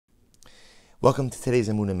Welcome to today's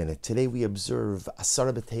Emunah Minute. Today we observe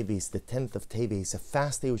Asara B'Teves, the 10th of Teves, a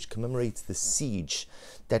fast day which commemorates the siege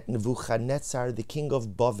that Nebuchadnezzar, the king of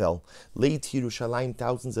Bavel, laid to Yerushalayim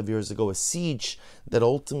thousands of years ago, a siege that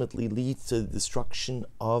ultimately leads to the destruction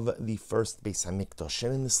of the first Beis HaMikdash.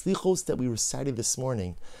 And in the Slichos that we recited this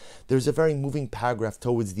morning, there's a very moving paragraph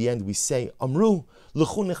towards the end. We say, Amru,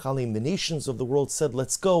 L'chu Nechalim, the nations of the world said,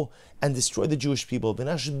 let's go and destroy the Jewish people.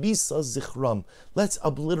 V'nashbisa zichram, let's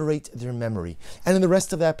obliterate their memory. And in the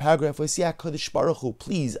rest of that paragraph, we say, HaKadosh Baruch Hu,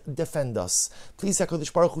 please defend us. Please,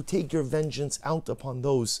 HaKadosh Baruch Hu, take your vengeance out upon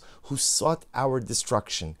those who sought our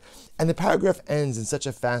destruction. And the paragraph ends in such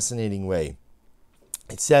a fascinating way.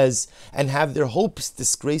 It says, and have their hopes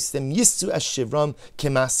disgrace them, Yisu Ashivram,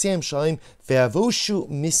 Kemasem Shalim,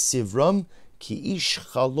 Ve'avoshu Misivram, Ki Ish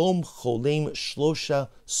Chalom Cholem Shlosha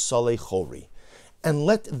Saleh Chori. And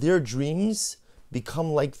let their dreams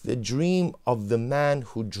become like the dream of the man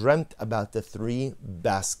who dreamt about the 3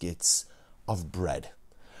 baskets of bread.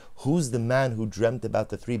 Who's the man who dreamt about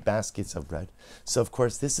the 3 baskets of bread? So, of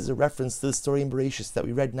course, this is a reference to the story in Bereshis that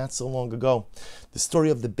we read not so long ago. The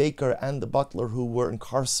story of the baker and the butler who were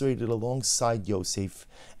incarcerated alongside Yosef,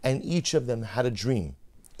 and each of them had a dream.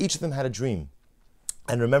 Each of them had a dream.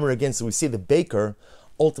 And remember again, so we see the baker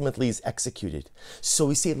ultimately is executed. So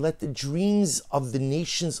we say, let the dreams of the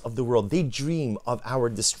nations of the world, they dream of our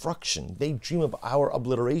destruction, they dream of our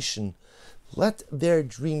obliteration. Let their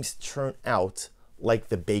dreams turn out like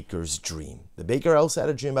the baker's dream. The baker also had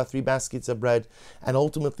a dream about 3 baskets of bread, and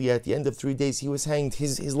ultimately at the end of 3 days he was hanged.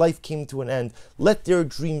 His life came to an end. Let their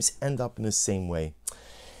dreams end up in the same way.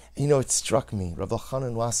 You know, it struck me, Rav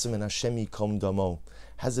Elchanan Wasserman Hashem Yikom Damo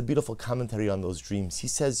has a beautiful commentary on those dreams. He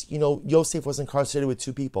says, you know, Yosef was incarcerated with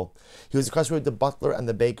 2 people. He was incarcerated with the butler and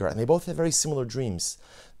the baker, and they both had very similar dreams.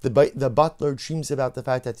 The butler dreams about the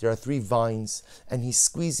fact that there are 3 vines, and he's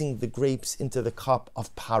squeezing the grapes into the cup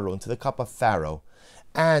of Paro, into the cup of Pharaoh.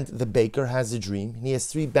 And the baker has a dream, and he has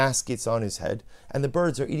 3 baskets on his head, and the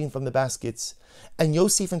birds are eating from the baskets. And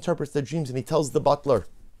Yosef interprets the dreams, and he tells the butler,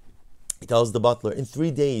 in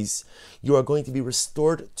 3 days, you are going to be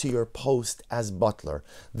restored to your post as butler.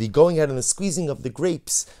 The going out and the squeezing of the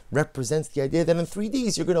grapes represents the idea that in 3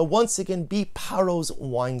 days, you're going to once again be Paro's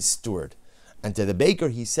wine steward. And to the baker,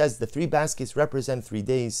 he says the 3 baskets represent 3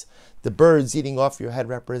 days. The birds eating off your head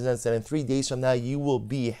represents that in 3 days from now, you will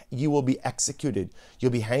be executed.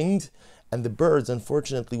 You'll be hanged, and the birds,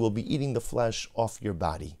 unfortunately, will be eating the flesh off your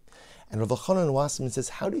body. And Rav Elchanan Wasserman says,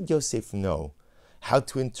 how did Yosef know how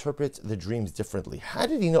to interpret the dreams differently? How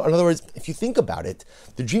did he know? In other words, if you think about it,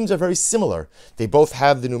 the dreams are very similar. They both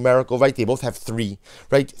have the numerical, right? They both have 3,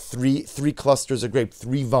 right? Three clusters of grape,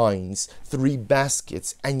 3 vines, 3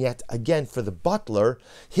 baskets. And yet, again, for the butler,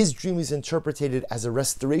 his dream is interpreted as a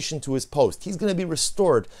restoration to his post. He's going to be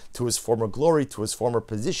restored to his former glory, to his former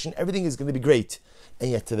position. Everything is going to be great.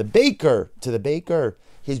 And yet to the baker,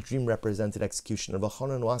 his dream represented execution. Rav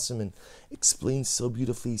Elchanan Wasserman explains so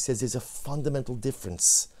beautifully. He says there's a fundamental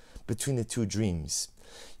difference between the 2 dreams.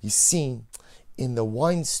 You see, in the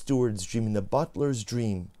wine steward's dream, in the butler's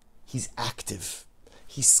dream, he's active.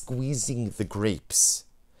 He's squeezing the grapes.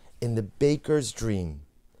 In the baker's dream,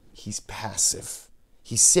 he's passive.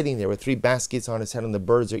 He's sitting there with 3 baskets on his head, and the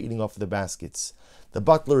birds are eating off of the baskets. The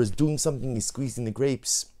butler is doing something, he's squeezing the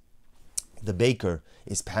grapes. The baker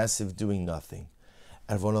is passive, doing nothing.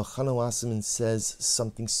 And Rav Elchanan Wasserman says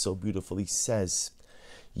something so beautiful. He says,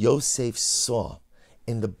 Yosef saw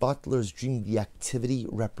in the butler's dream the activity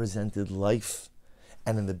represented life,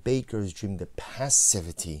 and in the baker's dream the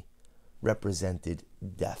passivity represented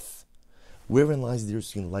death. Wherein lies the difference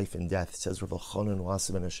between life and death, says Rav Elchanan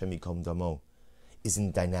Wasserman Hashem Yikom Damo, is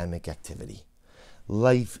in dynamic activity.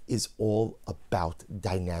 Life is all about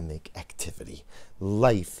dynamic activity.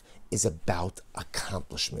 Life is about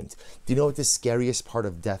accomplishment. Do you know what the scariest part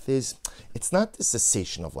of death is? It's not the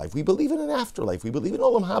cessation of life. We believe in an afterlife. We believe in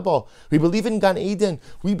Olam Haba. We believe in Gan Eden.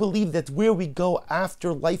 We believe that where we go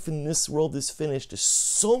after life in this world is finished is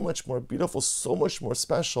so much more beautiful, so much more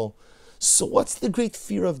special. So what's the great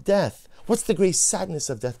fear of death? What's the great sadness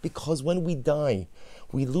of death? Because when we die,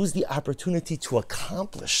 we lose the opportunity to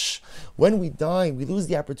accomplish. When we die, we lose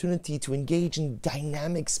the opportunity to engage in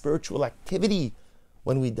dynamic spiritual activity.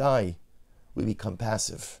 When we die, we become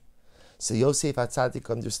passive. So Yosef HaTzadik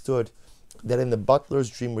understood that in the butler's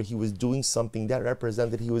dream where he was doing something, that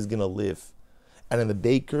represented he was going to live. And in the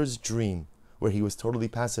baker's dream where he was totally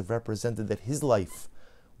passive, represented that his life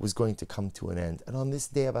was going to come to an end. And on this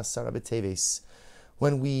day of Asara B'Teves,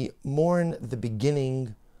 when we mourn the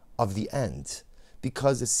beginning of the end,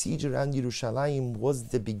 because the siege around Yerushalayim was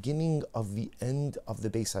the beginning of the end of the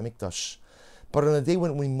Beis HaMikdash, But on a day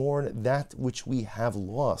when we mourn that which we have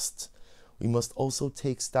lost, we must also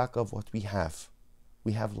take stock of what we have.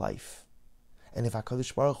 We have life. And if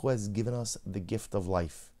HaKadosh Baruch Hu has given us the gift of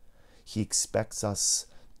life, He expects us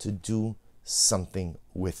to do something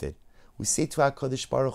with it. We say to HaKadosh Baruch